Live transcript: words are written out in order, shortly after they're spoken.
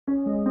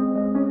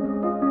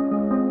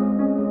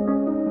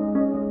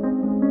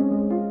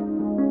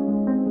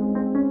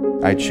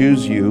I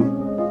choose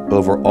you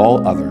over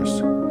all others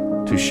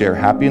to share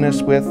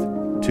happiness with,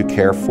 to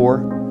care for,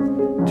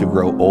 to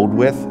grow old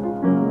with,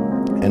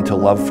 and to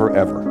love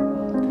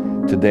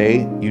forever.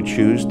 Today, you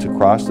choose to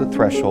cross the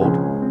threshold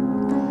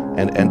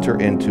and enter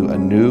into a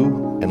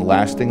new and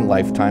lasting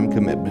lifetime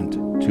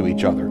commitment to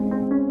each other.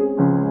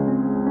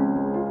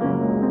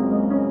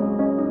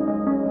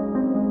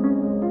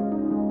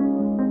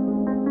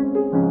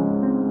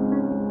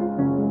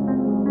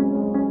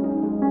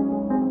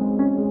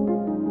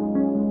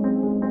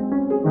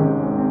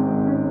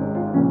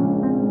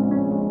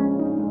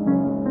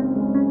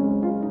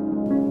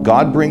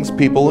 God brings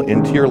people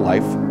into your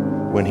life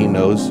when He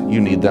knows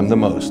you need them the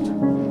most,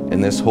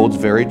 and this holds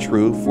very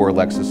true for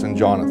Alexis and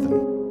Jonathan.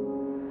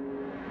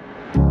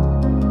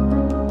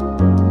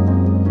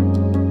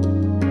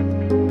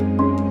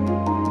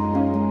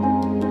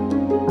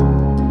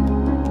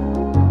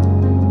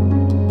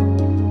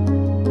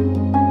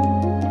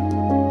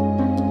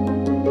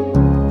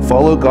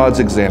 Follow God's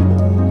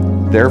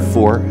example,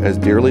 therefore, as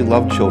dearly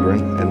loved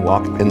children, and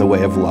walk in the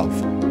way of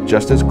love,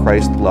 just as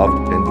Christ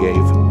loved and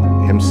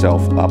gave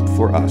Himself up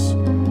for us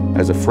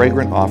as a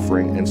fragrant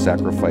offering and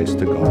sacrifice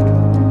to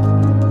God.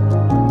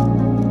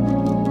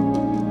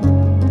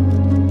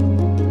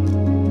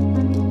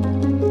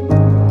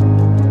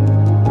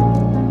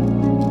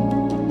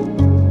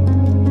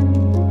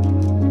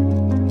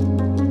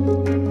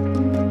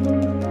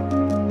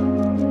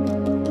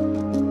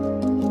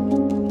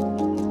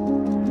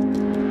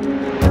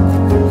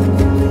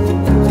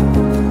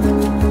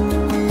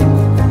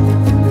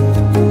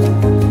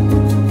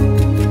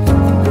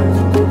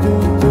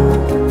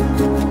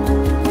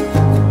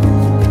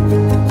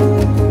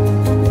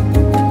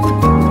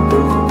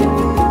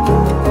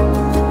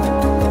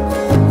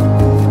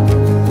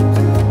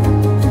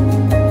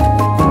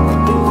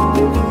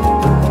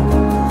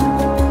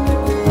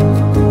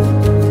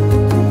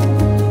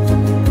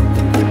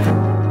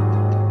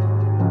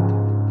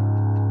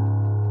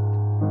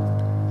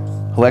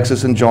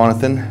 Alexis and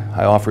Jonathan,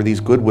 I offer these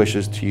good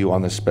wishes to you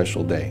on this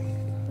special day.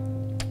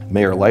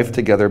 May your life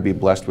together be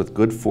blessed with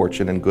good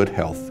fortune and good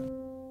health.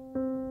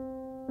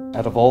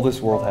 Out of all this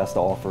world has to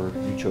offer,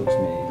 you chose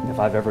me. If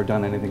I've ever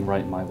done anything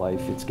right in my life,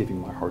 it's giving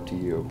my heart to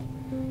you.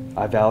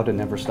 I vow to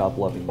never stop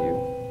loving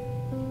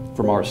you.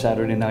 From our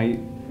Saturday night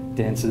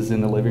dances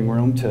in the living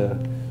room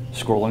to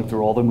scrolling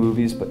through all the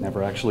movies but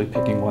never actually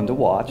picking one to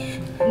watch,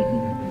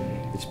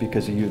 it's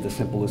because of you the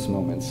simplest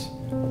moments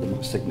are the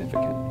most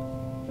significant.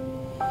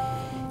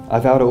 I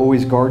vow to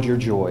always guard your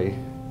joy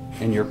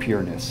and your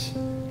pureness,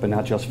 but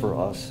not just for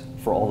us,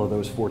 for all of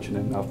those fortunate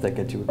enough that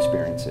get to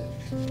experience it.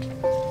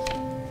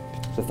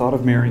 The thought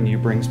of marrying you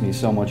brings me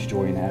so much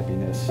joy and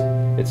happiness.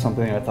 It's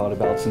something I thought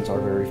about since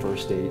our very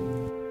first date.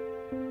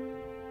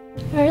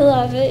 Our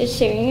love is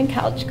sharing a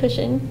couch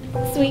cushion,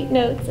 sweet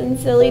notes and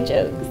silly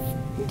jokes,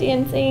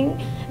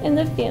 dancing in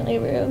the family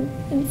room,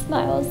 and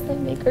smiles that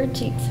make our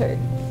cheeks hurt.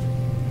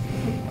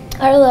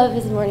 Our love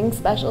is morning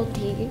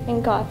specialty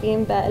and coffee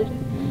in bed,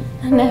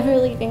 never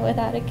leaving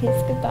without a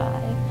kiss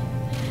goodbye,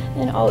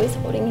 and always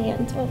holding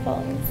hands while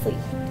falling asleep.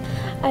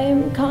 I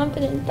am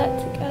confident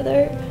that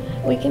together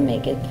we can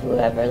make it through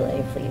whatever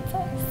life leads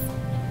us.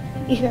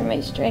 You are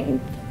my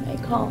strength, my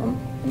calm,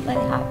 and my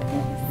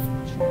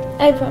happiness.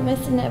 I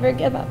promise to never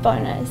give up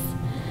on us,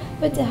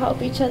 but to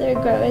help each other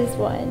grow as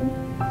one,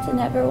 to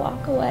never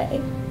walk away,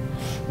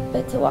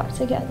 but to walk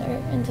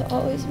together and to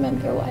always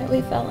remember why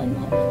we fell in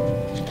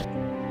love.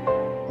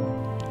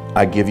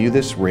 I give you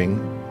this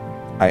ring.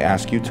 I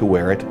ask you to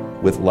wear it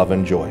with love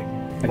and joy.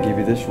 I give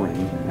you this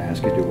ring. I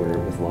ask you to wear it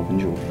with love and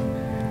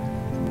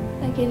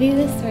joy. I give you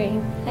this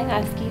ring. I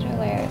ask you to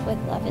wear it with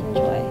love and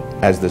joy.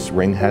 As this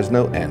ring has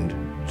no end,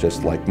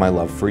 just like my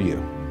love for you.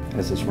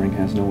 As this ring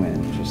has no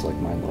end, just like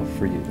my love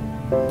for you.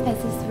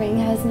 As this ring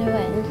has no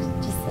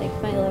end, just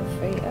like my love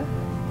for you.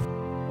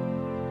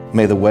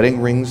 May the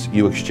wedding rings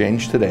you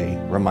exchange today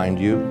remind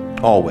you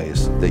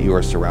always that you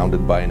are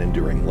surrounded by an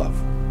enduring love.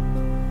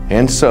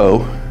 And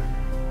so,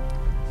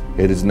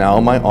 it is now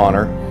my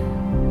honor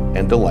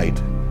and delight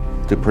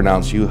to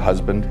pronounce you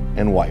husband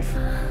and wife.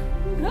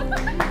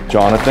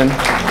 Jonathan,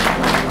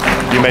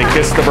 you may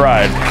kiss the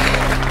bride.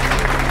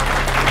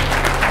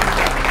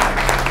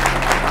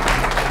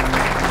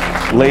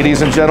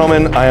 Ladies and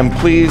gentlemen, I am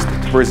pleased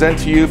to present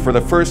to you for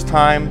the first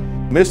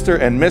time Mr.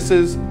 and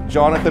Mrs.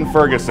 Jonathan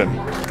Ferguson.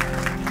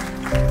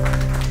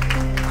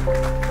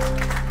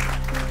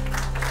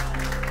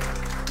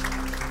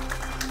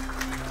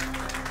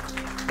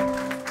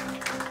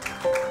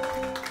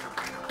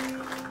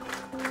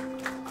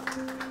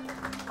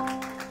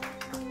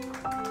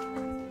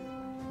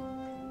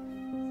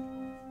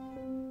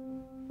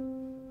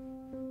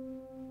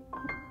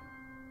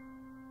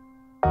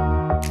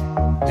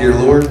 Dear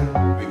Lord,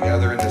 we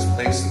gather in this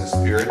place in the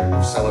spirit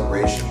of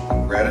celebration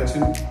and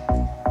gratitude.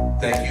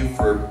 Thank you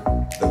for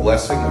the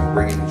blessing of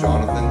bringing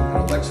Jonathan and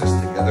Alexis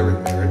together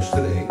in marriage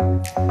today.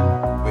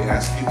 We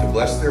ask you to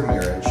bless their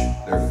marriage,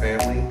 their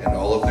family, and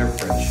all of their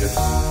friendships.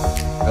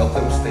 Help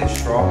them stay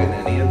strong in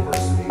any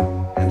adversity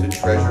and to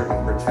treasure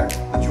and protect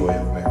the joy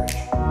of marriage.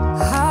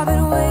 I've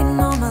been waiting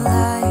all my life.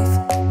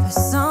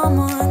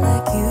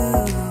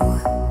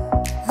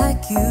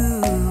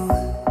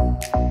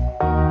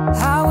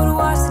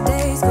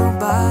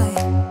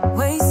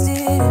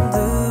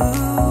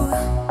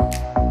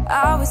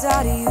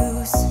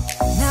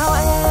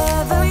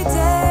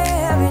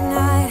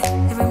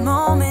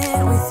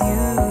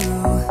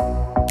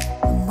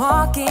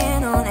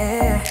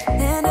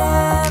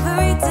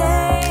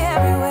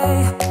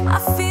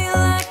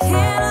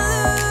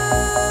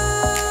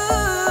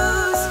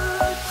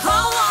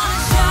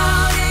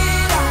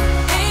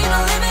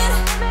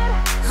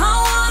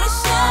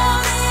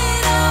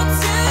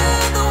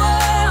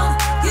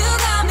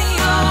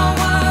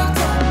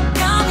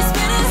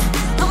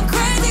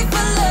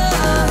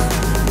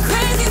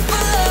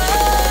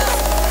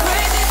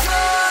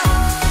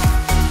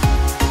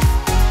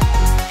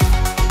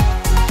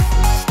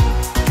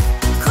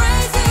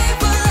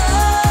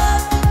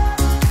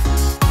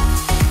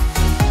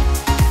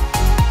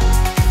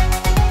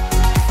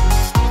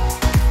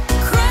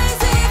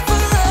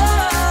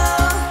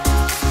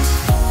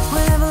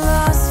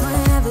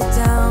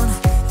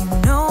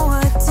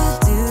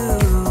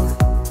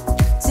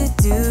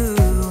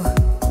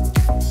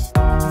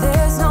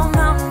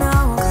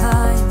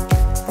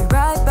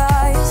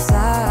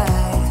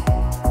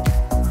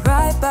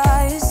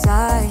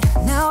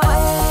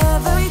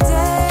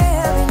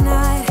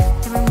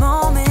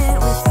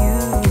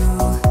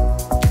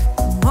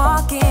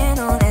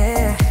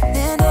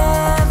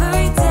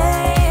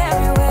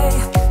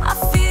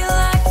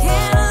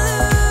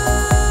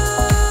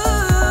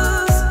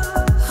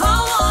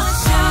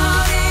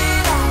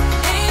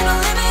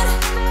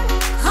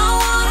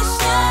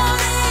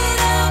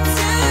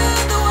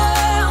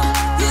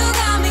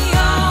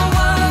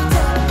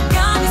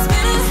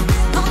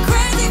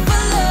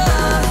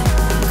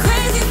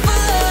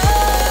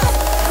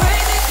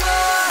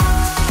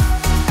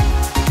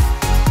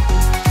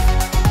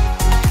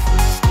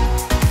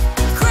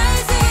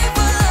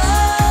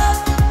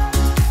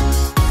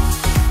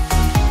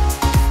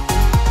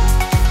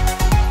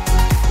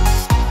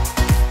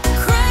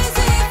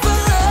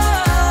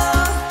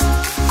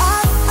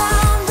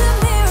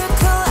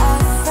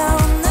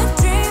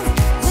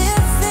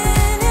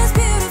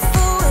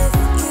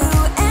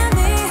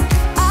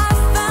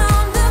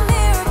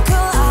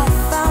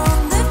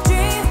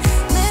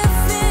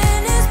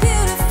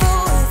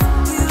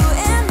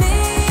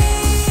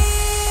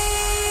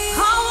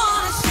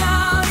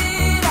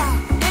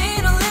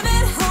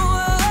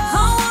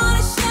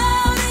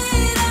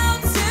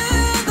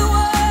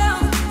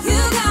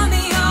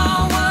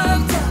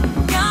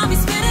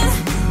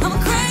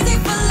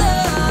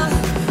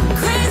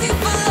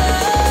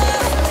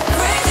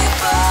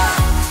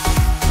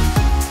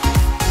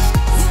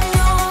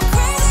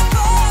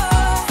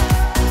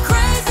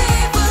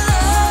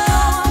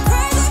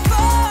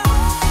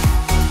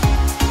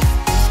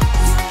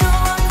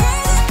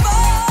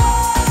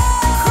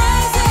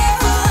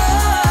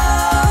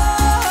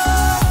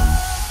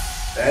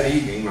 That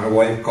evening, my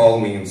wife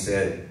called me and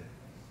said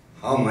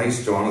how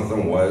nice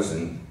Jonathan was,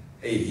 and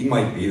hey, he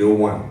might be the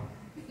one.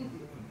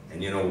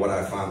 And you know what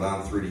I found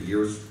out through the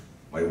years?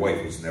 My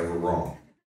wife was never wrong.